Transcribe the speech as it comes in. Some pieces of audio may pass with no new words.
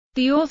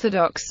The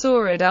Orthodox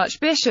Ohrid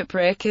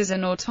Archbishopric is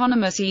an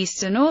autonomous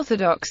Eastern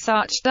Orthodox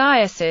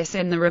archdiocese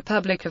in the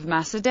Republic of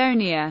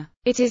Macedonia.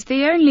 It is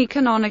the only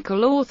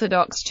canonical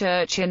Orthodox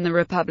church in the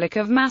Republic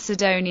of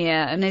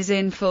Macedonia and is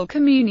in full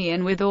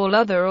communion with all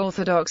other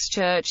Orthodox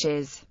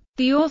churches.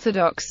 The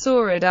Orthodox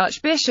Ohrid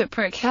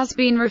Archbishopric has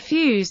been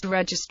refused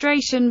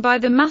registration by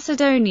the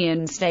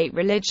Macedonian State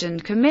Religion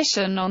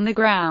Commission on the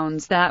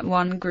grounds that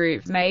one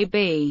group may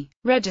be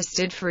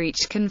registered for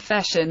each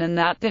confession and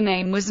that the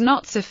name was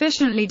not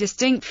sufficiently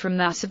distinct from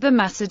that of the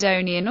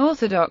Macedonian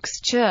Orthodox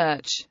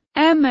Church.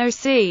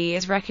 MOC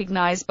is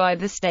recognized by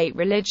the State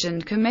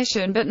Religion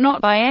Commission but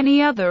not by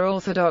any other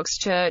Orthodox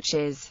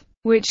churches,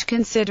 which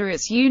consider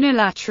its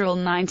unilateral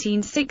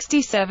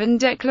 1967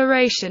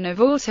 declaration of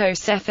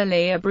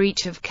autocephaly a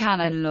breach of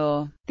canon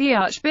law. The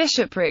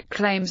archbishopric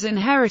claims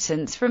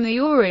inheritance from the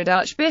Ohrid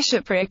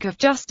Archbishopric of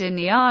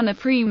Justiniana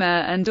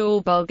Prima and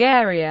all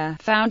Bulgaria,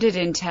 founded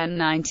in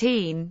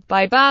 1019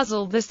 by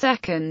Basil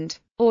II.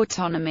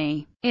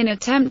 Autonomy. In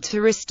attempt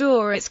to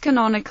restore its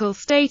canonical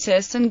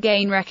status and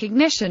gain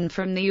recognition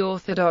from the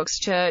Orthodox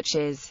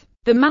churches,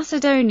 the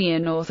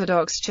Macedonian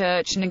Orthodox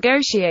Church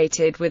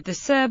negotiated with the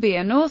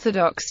Serbian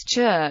Orthodox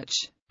Church,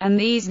 and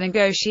these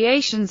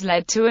negotiations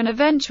led to an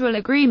eventual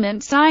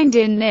agreement signed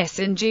in Nice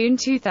in June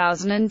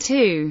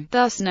 2002,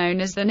 thus known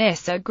as the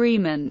Nice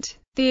Agreement.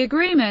 The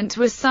agreement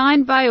was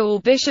signed by all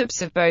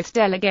bishops of both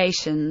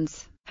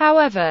delegations.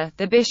 However,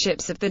 the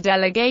bishops of the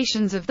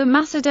delegations of the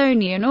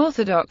Macedonian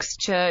Orthodox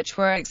Church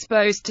were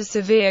exposed to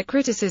severe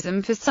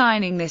criticism for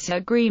signing this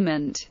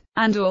agreement,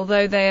 and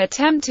although they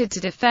attempted to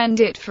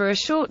defend it for a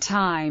short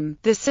time,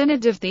 the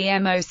Synod of the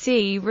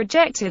MOC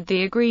rejected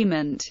the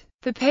agreement.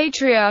 The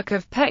Patriarch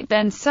of Pec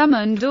then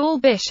summoned all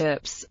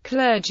bishops,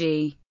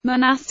 clergy,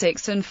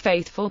 monastics and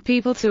faithful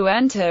people to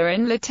enter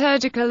in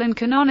liturgical and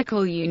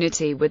canonical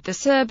unity with the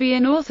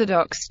Serbian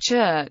Orthodox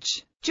Church.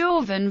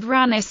 Jovan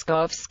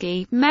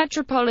Vraniskovski,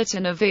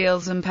 Metropolitan of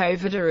Eels and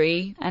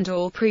Povedary, and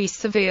all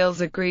priests of Eels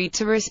agreed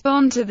to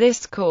respond to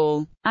this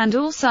call, and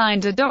all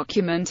signed a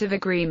document of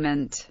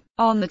agreement.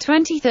 On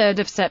 23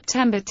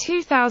 September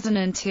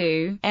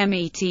 2002,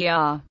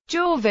 METR,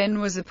 Jovan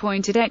was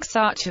appointed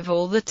Exarch of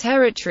all the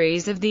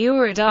territories of the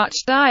Ohrid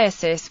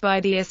Archdiocese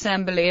by the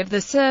Assembly of the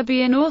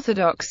Serbian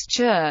Orthodox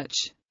Church.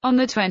 On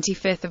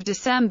 25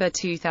 December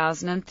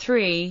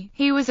 2003,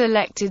 he was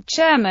elected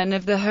chairman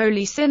of the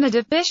Holy Synod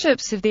of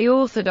Bishops of the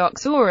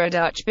Orthodox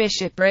Ohrid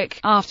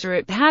Archbishopric, after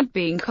it had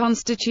been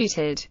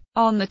constituted.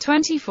 On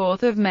 24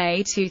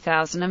 May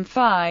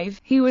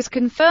 2005, he was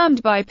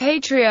confirmed by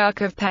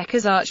Patriarch of Pec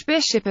as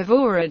Archbishop of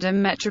Ohrid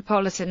and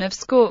Metropolitan of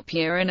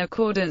Skopje in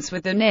accordance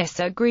with the Nice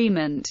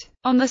Agreement.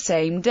 On the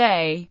same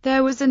day,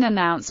 there was an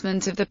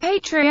announcement of the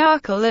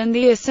Patriarchal and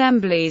the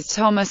Assembly's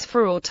Thomas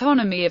for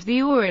autonomy of the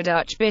Ohrid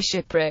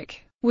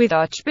Archbishopric, with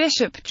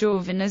Archbishop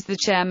Jovan as the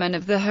chairman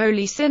of the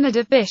Holy Synod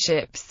of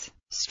Bishops.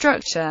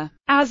 Structure.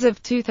 As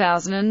of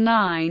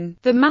 2009,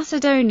 the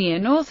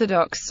Macedonian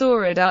Orthodox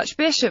Ohrid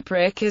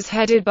Archbishopric is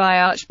headed by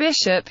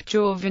Archbishop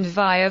Jovan of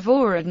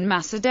Ohrid and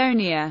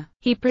Macedonia.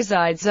 He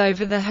presides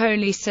over the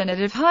Holy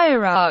Synod of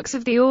Hierarchs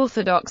of the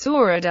Orthodox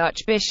Ohrid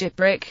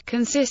Archbishopric,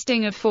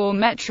 consisting of 4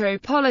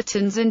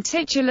 metropolitans and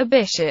titular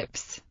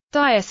bishops.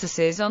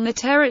 Dioceses on the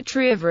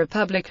territory of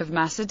Republic of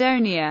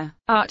Macedonia.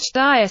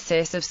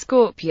 Archdiocese of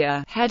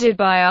Skopje, headed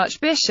by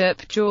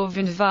Archbishop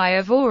Jovan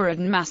of Ohrid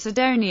and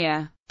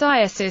Macedonia.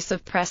 Diocese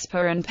of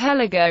Prespa and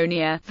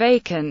Pelagonia,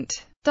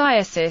 vacant.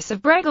 Diocese of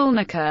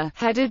Bregalnica,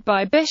 headed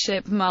by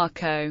Bishop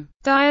Marko.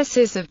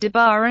 Diocese of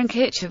Debar and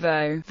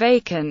Kičevo,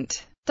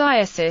 vacant.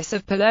 Diocese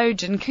of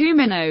Pelog and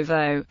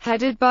Kumanovo,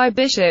 headed by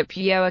Bishop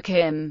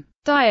Joachim.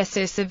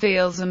 Diocese of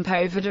Eels and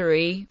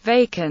Povedary,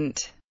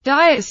 vacant.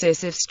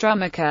 Diocese of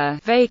Strumica,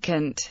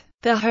 vacant.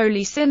 The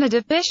Holy Synod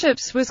of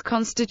Bishops was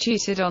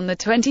constituted on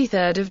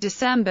 23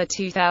 December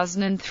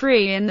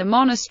 2003 in the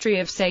monastery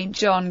of St.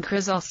 John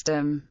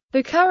Chrysostom.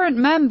 The current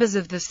members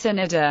of the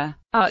Synod are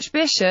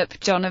Archbishop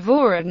John of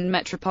Ohrid and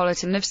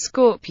Metropolitan of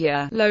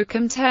Skopje,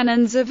 Locum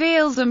Tenens of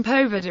Eels and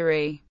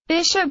Povedary,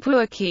 Bishop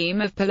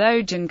Joachim of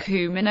Pelog and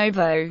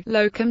Kumanovo,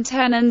 Locum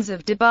Tenens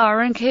of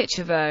Debar and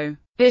Kičevo,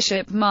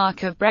 Bishop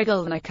Mark of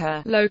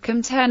Bregalnica,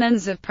 Locum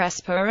Tenens of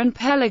Prespa and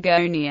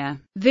Pelagonia,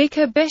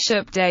 Vicar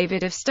Bishop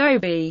David of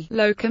Stoby,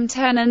 Locum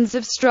Tenens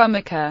of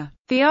Strumica.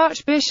 The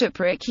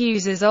Archbishopric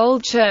uses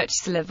Old Church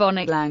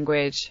Slavonic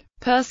language.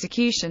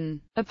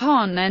 Persecution.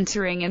 Upon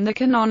entering in the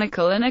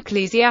canonical and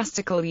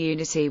ecclesiastical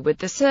unity with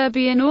the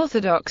Serbian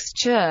Orthodox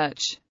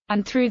Church,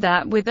 and through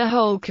that with the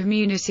whole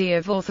community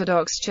of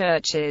Orthodox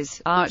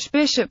churches,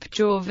 Archbishop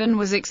Jovan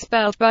was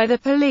expelled by the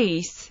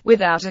police,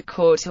 without a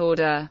court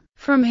order,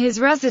 from his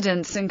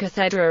residence and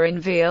cathedra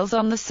in Veles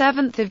on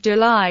 7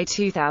 July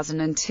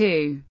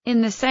 2002.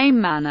 In the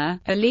same manner,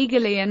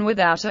 illegally and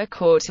without a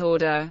court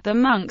order, the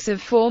monks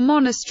of 4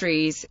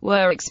 monasteries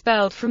were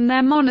expelled from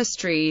their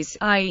monasteries,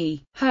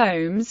 i.e.,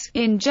 homes,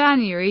 in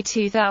January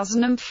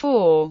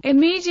 2004,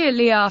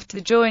 immediately after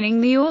joining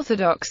the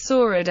Orthodox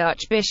Ohrid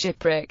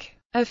Archbishopric.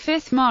 A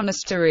fifth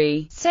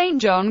monastery,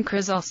 St. John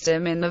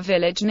Chrysostom in the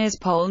village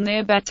Nispol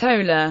near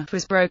Betola,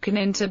 was broken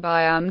into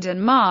by armed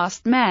and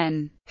masked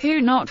men,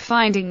 who, not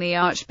finding the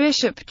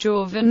Archbishop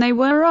Jovan they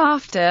were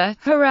after,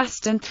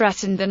 harassed and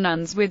threatened the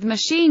nuns with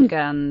machine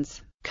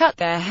guns, cut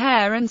their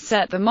hair and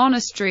set the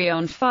monastery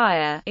on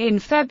fire. In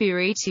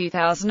February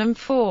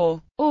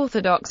 2004,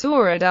 Orthodox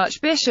Ohrid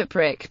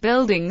Archbishopric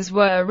buildings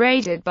were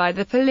raided by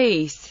the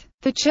police.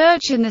 The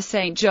church in the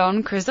St.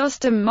 John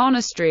Chrysostom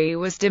Monastery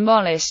was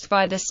demolished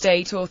by the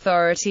state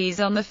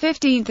authorities on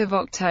 15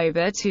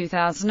 October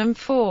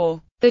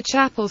 2004. The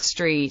Chapel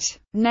Street,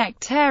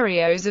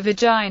 Nectarios of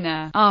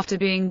Aegina, after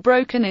being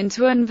broken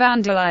into and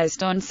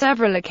vandalized on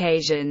several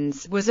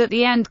occasions, was at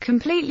the end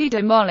completely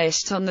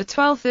demolished on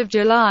 12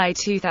 July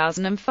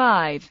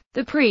 2005.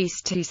 The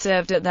priest who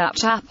served at that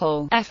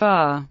chapel,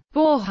 Fr.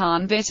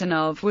 Borhan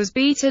Vitanov, was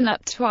beaten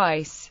up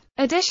twice.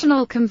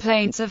 Additional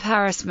complaints of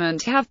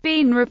harassment have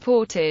been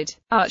reported.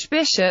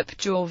 Archbishop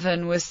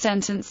Jovan was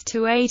sentenced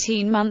to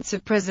 18 months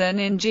of prison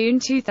in June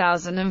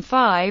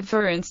 2005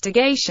 for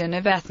instigation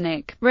of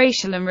ethnic,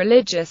 racial and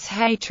religious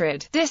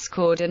hatred,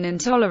 discord and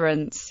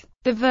intolerance.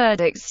 The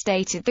verdict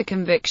stated the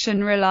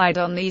conviction relied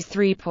on these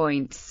 3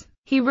 points.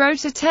 He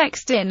wrote a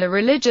text in a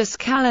religious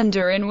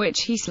calendar in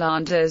which he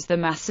slanders the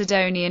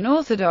Macedonian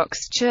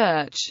Orthodox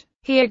Church.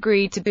 He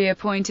agreed to be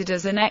appointed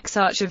as an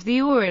ex-arch of the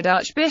Ohrid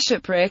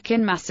Archbishopric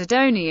in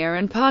Macedonia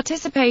and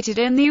participated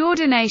in the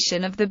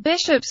ordination of the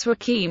bishops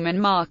Joachim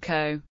and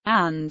Marco,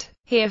 and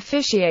he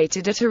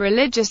officiated at a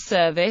religious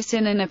service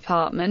in an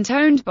apartment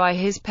owned by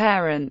his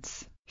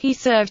parents. He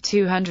served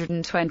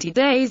 220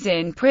 days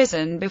in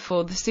prison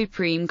before the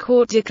Supreme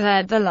Court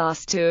declared the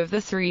last 2 of the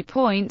 3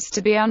 points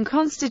to be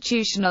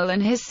unconstitutional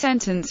and his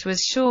sentence was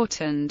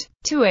shortened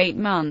to 8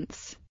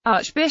 months.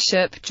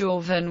 Archbishop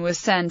Jovan was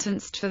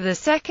sentenced for the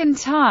second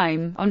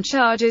time, on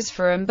charges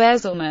for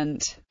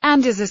embezzlement,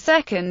 and as a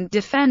second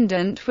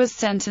defendant was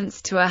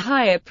sentenced to a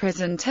higher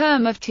prison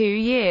term of 2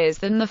 years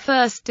than the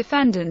first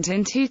defendant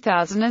in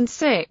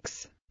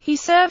 2006. He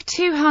served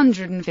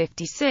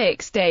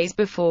 256 days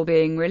before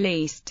being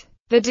released.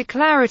 The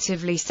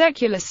declaratively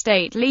secular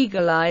state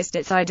legalized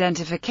its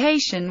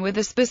identification with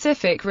a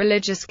specific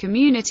religious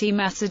community,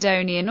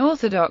 Macedonian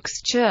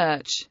Orthodox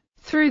Church,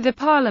 through the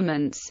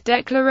Parliament's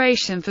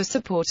declaration for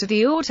support of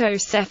the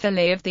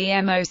autocephaly of the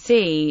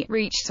MOC,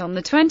 reached on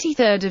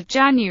 23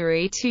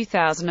 January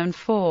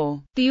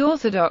 2004. The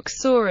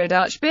Orthodox Ohrid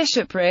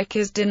Archbishopric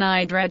is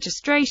denied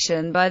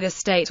registration by the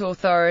state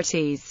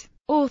authorities.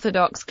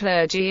 Orthodox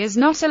clergy is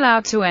not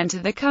allowed to enter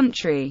the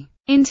country.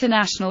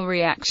 International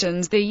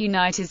reactions. The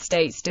United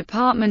States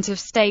Department of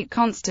State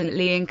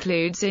constantly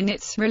includes in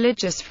its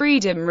Religious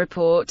Freedom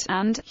Report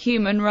and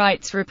Human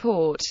Rights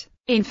Report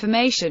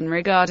information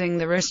regarding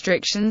the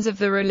restrictions of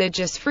the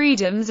religious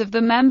freedoms of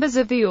the members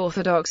of the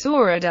Orthodox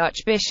Ohrid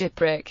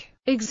Archbishopric,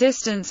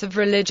 existence of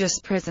religious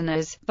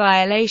prisoners,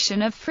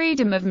 violation of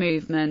freedom of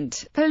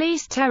movement,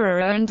 police terror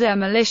and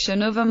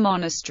demolition of a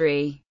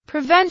monastery,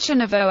 prevention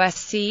of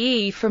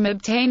OSCE from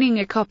obtaining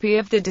a copy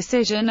of the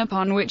decision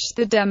upon which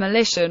the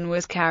demolition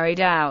was carried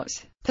out,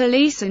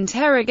 police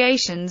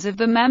interrogations of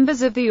the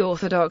members of the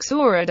Orthodox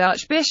Ohrid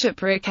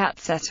Archbishopric,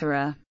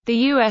 etc. The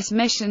U.S.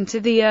 mission to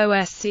the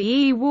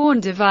OSCE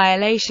warned of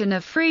violation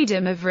of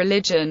freedom of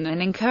religion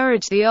and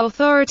encouraged the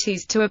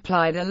authorities to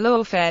apply the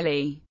law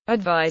fairly,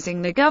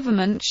 advising the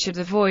government should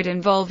avoid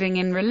involving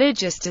in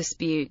religious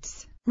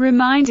disputes,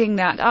 reminding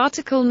that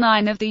Article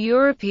 9 of the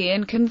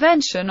European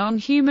Convention on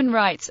Human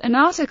Rights and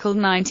Article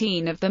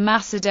 19 of the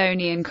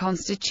Macedonian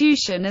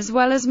Constitution, as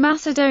well as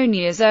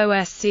Macedonia's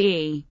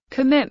OSCE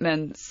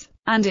commitments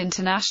and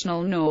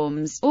international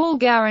norms, all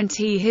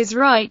guarantee his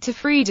right to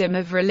freedom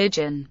of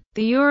religion.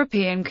 The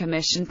European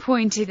Commission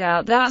pointed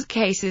out that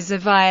cases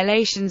of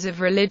violations of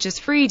religious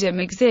freedom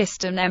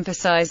exist and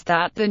emphasized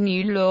that the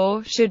new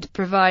law should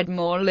provide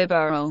more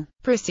liberal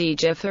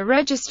procedure for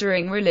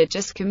registering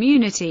religious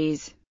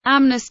communities.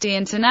 Amnesty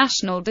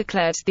International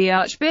declared the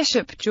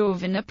Archbishop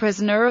Jovan a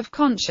prisoner of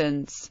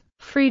conscience.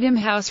 Freedom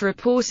House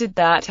reported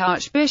that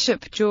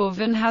Archbishop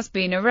Jovan has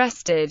been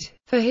arrested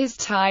for his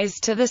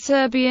ties to the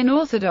Serbian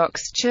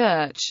Orthodox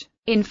Church.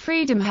 In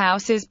Freedom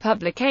House's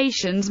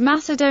publications,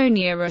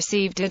 Macedonia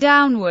received a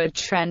downward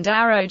trend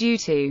arrow due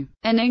to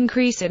an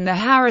increase in the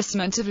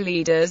harassment of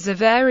leaders of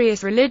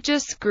various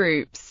religious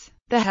groups.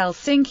 The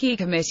Helsinki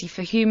Committee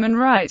for Human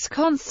Rights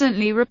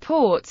constantly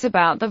reports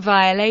about the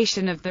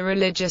violation of the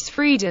religious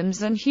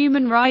freedoms and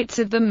human rights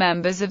of the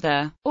members of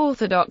the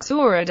Orthodox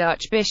Ohrid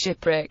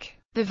Archbishopric.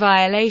 The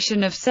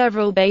violation of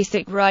several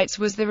basic rights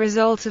was the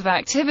result of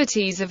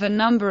activities of a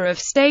number of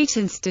state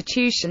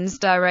institutions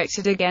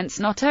directed against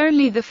not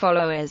only the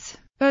followers,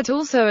 but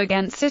also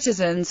against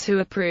citizens who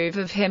approve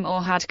of him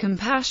or had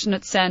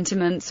compassionate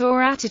sentiments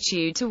or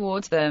attitude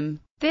towards them.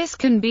 This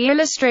can be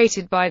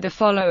illustrated by the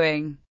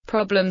following: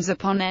 problems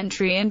upon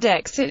entry and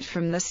exit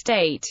from the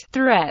state,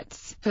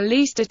 threats,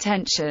 police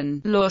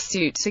detention,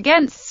 lawsuits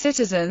against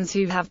citizens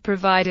who have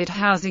provided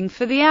housing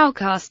for the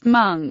outcast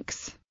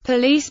monks,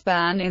 police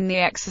ban in the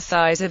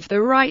exercise of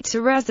the right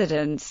to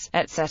residence,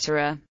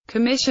 etc.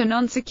 Commission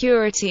on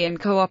Security and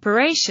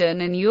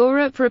Cooperation in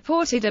Europe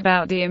reported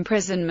about the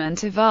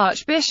imprisonment of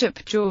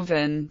Archbishop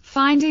Jovan,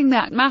 finding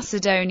that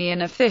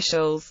Macedonian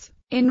officials,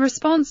 in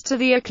response to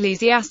the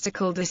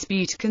ecclesiastical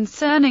dispute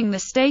concerning the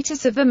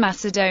status of the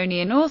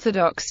Macedonian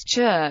Orthodox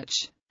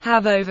Church,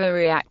 have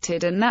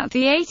overreacted and that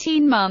the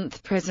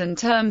 18-month prison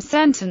term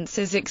sentence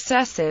is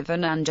excessive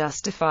and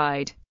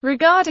unjustified.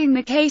 Regarding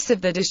the case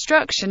of the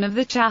destruction of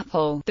the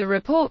chapel, the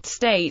report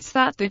states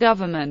that the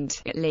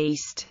government, at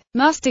least,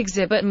 must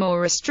exhibit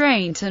more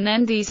restraint and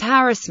end these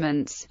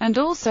harassments, and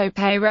also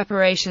pay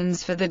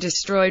reparations for the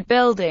destroyed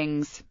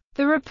buildings.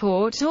 The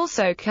report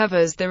also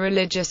covers the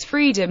religious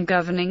freedom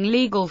governing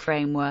legal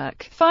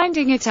framework,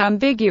 finding it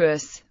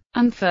ambiguous,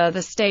 and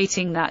further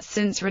stating that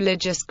since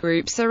religious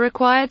groups are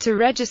required to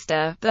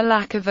register, the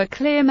lack of a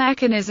clear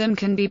mechanism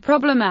can be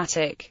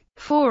problematic.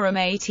 Forum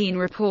 18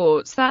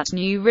 reports that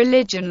new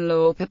religion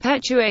law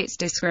perpetuates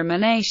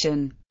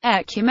discrimination.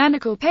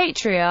 Ecumenical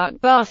Patriarch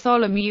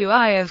Bartholomew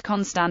I of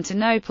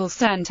Constantinople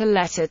sent a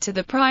letter to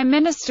the Prime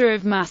Minister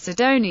of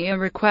Macedonia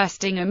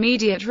requesting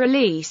immediate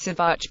release of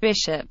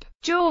Archbishop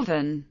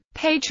Jovan.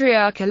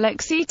 Patriarch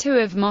Alexei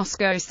II of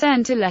Moscow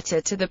sent a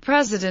letter to the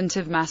President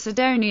of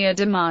Macedonia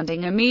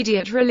demanding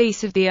immediate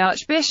release of the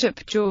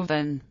Archbishop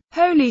Jovan.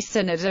 Holy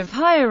Synod of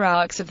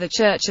Hierarchs of the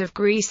Church of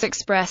Greece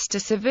expressed a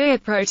severe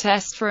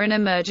protest for an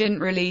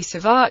emergent release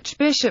of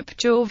Archbishop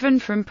Jovan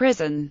from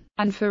prison,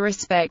 and for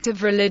respect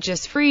of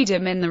religious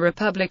freedom in the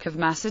Republic of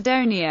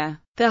Macedonia.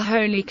 The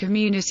Holy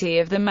Community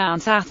of the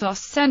Mount Athos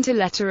sent a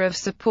letter of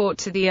support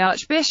to the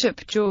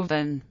Archbishop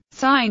Jovan,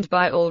 signed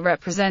by all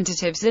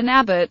representatives and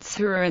abbots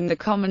who are in the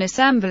Common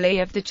Assembly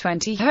of the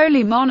 20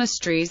 Holy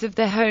Monasteries of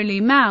the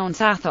Holy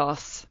Mount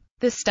Athos.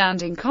 The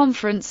Standing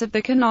Conference of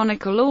the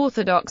Canonical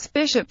Orthodox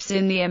Bishops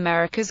in the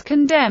Americas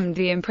condemned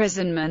the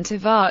imprisonment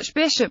of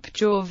Archbishop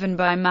Jovan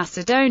by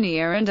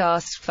Macedonia and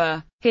asked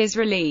for his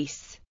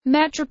release.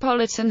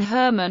 Metropolitan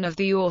Herman of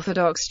the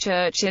Orthodox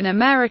Church in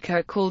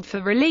America called for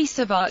release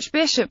of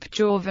Archbishop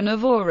Jovan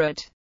of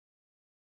Ohrid.